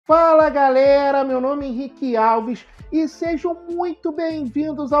Fala galera, meu nome é Henrique Alves e sejam muito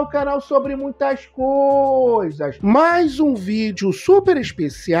bem-vindos ao canal Sobre Muitas Coisas. Mais um vídeo super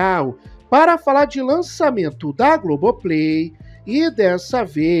especial para falar de lançamento da Globoplay e dessa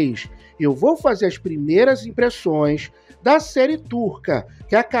vez eu vou fazer as primeiras impressões da série turca,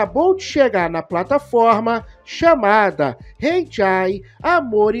 que acabou de chegar na plataforma chamada Hercai,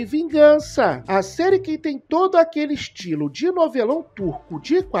 Amor e Vingança. A série que tem todo aquele estilo de novelão turco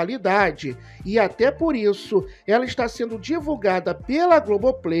de qualidade e até por isso ela está sendo divulgada pela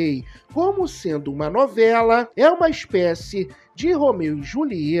Globoplay como sendo uma novela, é uma espécie de Romeu e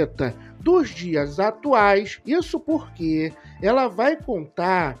Julieta dos dias atuais, isso porque ela vai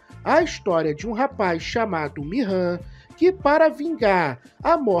contar a história de um rapaz chamado Miran, que para vingar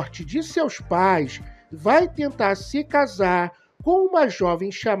a morte de seus pais, vai tentar se casar com uma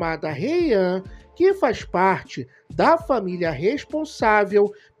jovem chamada Reyhan, que faz parte da família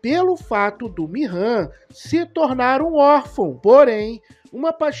responsável pelo fato do Miran se tornar um órfão. Porém,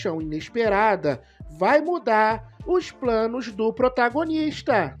 uma paixão inesperada vai mudar os planos do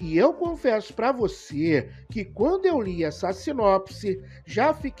protagonista. E eu confesso pra você que quando eu li essa sinopse,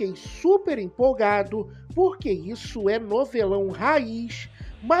 já fiquei super empolgado, porque isso é novelão raiz,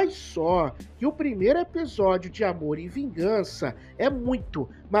 mas só que o primeiro episódio de Amor e Vingança é muito,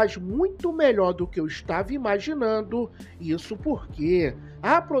 mas muito melhor do que eu estava imaginando. Isso porque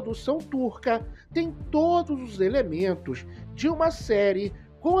a produção turca tem todos os elementos de uma série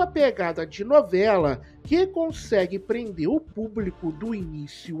com a pegada de novela que consegue prender o público do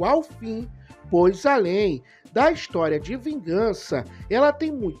início ao fim, pois além da história de vingança, ela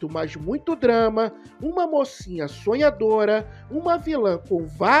tem muito, mas muito drama, uma mocinha sonhadora, uma vilã com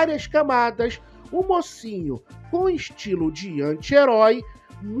várias camadas, um mocinho com estilo de anti-herói,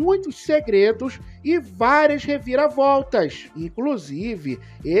 muitos segredos e várias reviravoltas. Inclusive,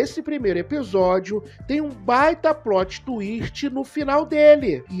 esse primeiro episódio tem um baita plot twist no final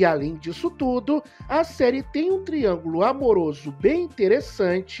dele. E além disso tudo, a série tem um triângulo amoroso bem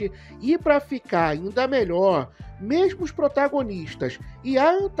interessante e para ficar ainda melhor, mesmo os protagonistas e a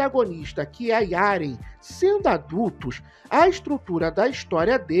antagonista, que é a Yaren, sendo adultos, a estrutura da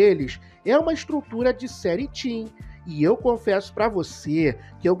história deles é uma estrutura de série teen. E eu confesso pra você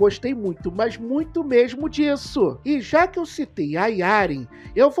que eu gostei muito, mas muito mesmo disso. E já que eu citei a Yaren,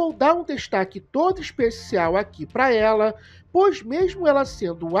 eu vou dar um destaque todo especial aqui pra ela, pois mesmo ela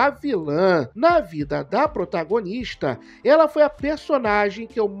sendo a vilã na vida da protagonista, ela foi a personagem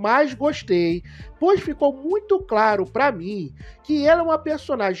que eu mais gostei, pois ficou muito claro pra mim que ela é uma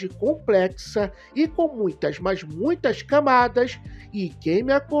personagem complexa e com muitas, mas muitas camadas, e quem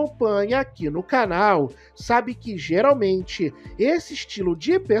me acompanha aqui no canal sabe que geralmente esse estilo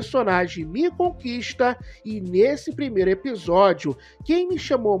de personagem me conquista, e nesse primeiro episódio quem me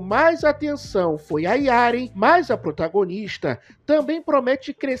chamou mais atenção foi a Yaren, mas a protagonista também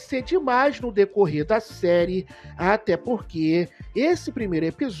promete crescer demais no decorrer da série, até porque esse primeiro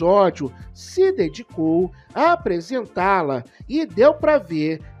episódio se dedicou a apresentá-la e deu para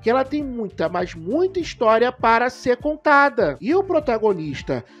ver que ela tem muita, mas muita história para ser contada. E o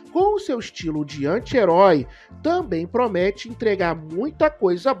protagonista, com o seu estilo de anti-herói, também promete entregar muita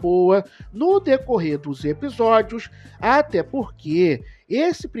coisa boa no decorrer dos episódios, até porque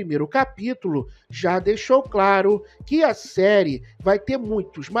esse primeiro capítulo já deixou claro que a série vai ter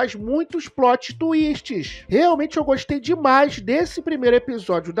muitos, mas muitos plot twists. Realmente eu gostei demais desse primeiro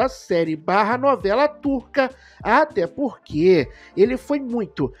episódio da série / novela turca, até porque ele foi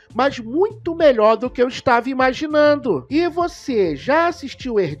muito, mas muito melhor do que eu estava imaginando. E você já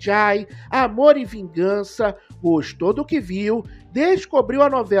assistiu Hercai, Amor e Vingança? Gostou do que viu? Descobriu a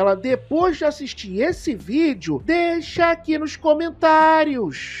novela depois de assistir esse vídeo? Deixa aqui nos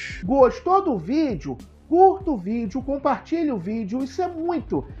comentários. Gostou do vídeo? Curta o vídeo, compartilhe o vídeo, isso é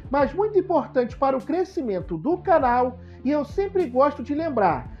muito, mas muito importante para o crescimento do canal. E eu sempre gosto de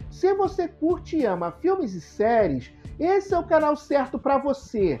lembrar, se você curte e ama filmes e séries, esse é o canal certo para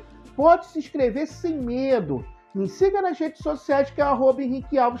você. Pode se inscrever sem medo. Me siga nas redes sociais, que é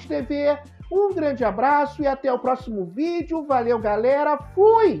 @HenriqueAlvesTV. Um grande abraço e até o próximo vídeo. Valeu, galera.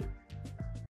 Fui!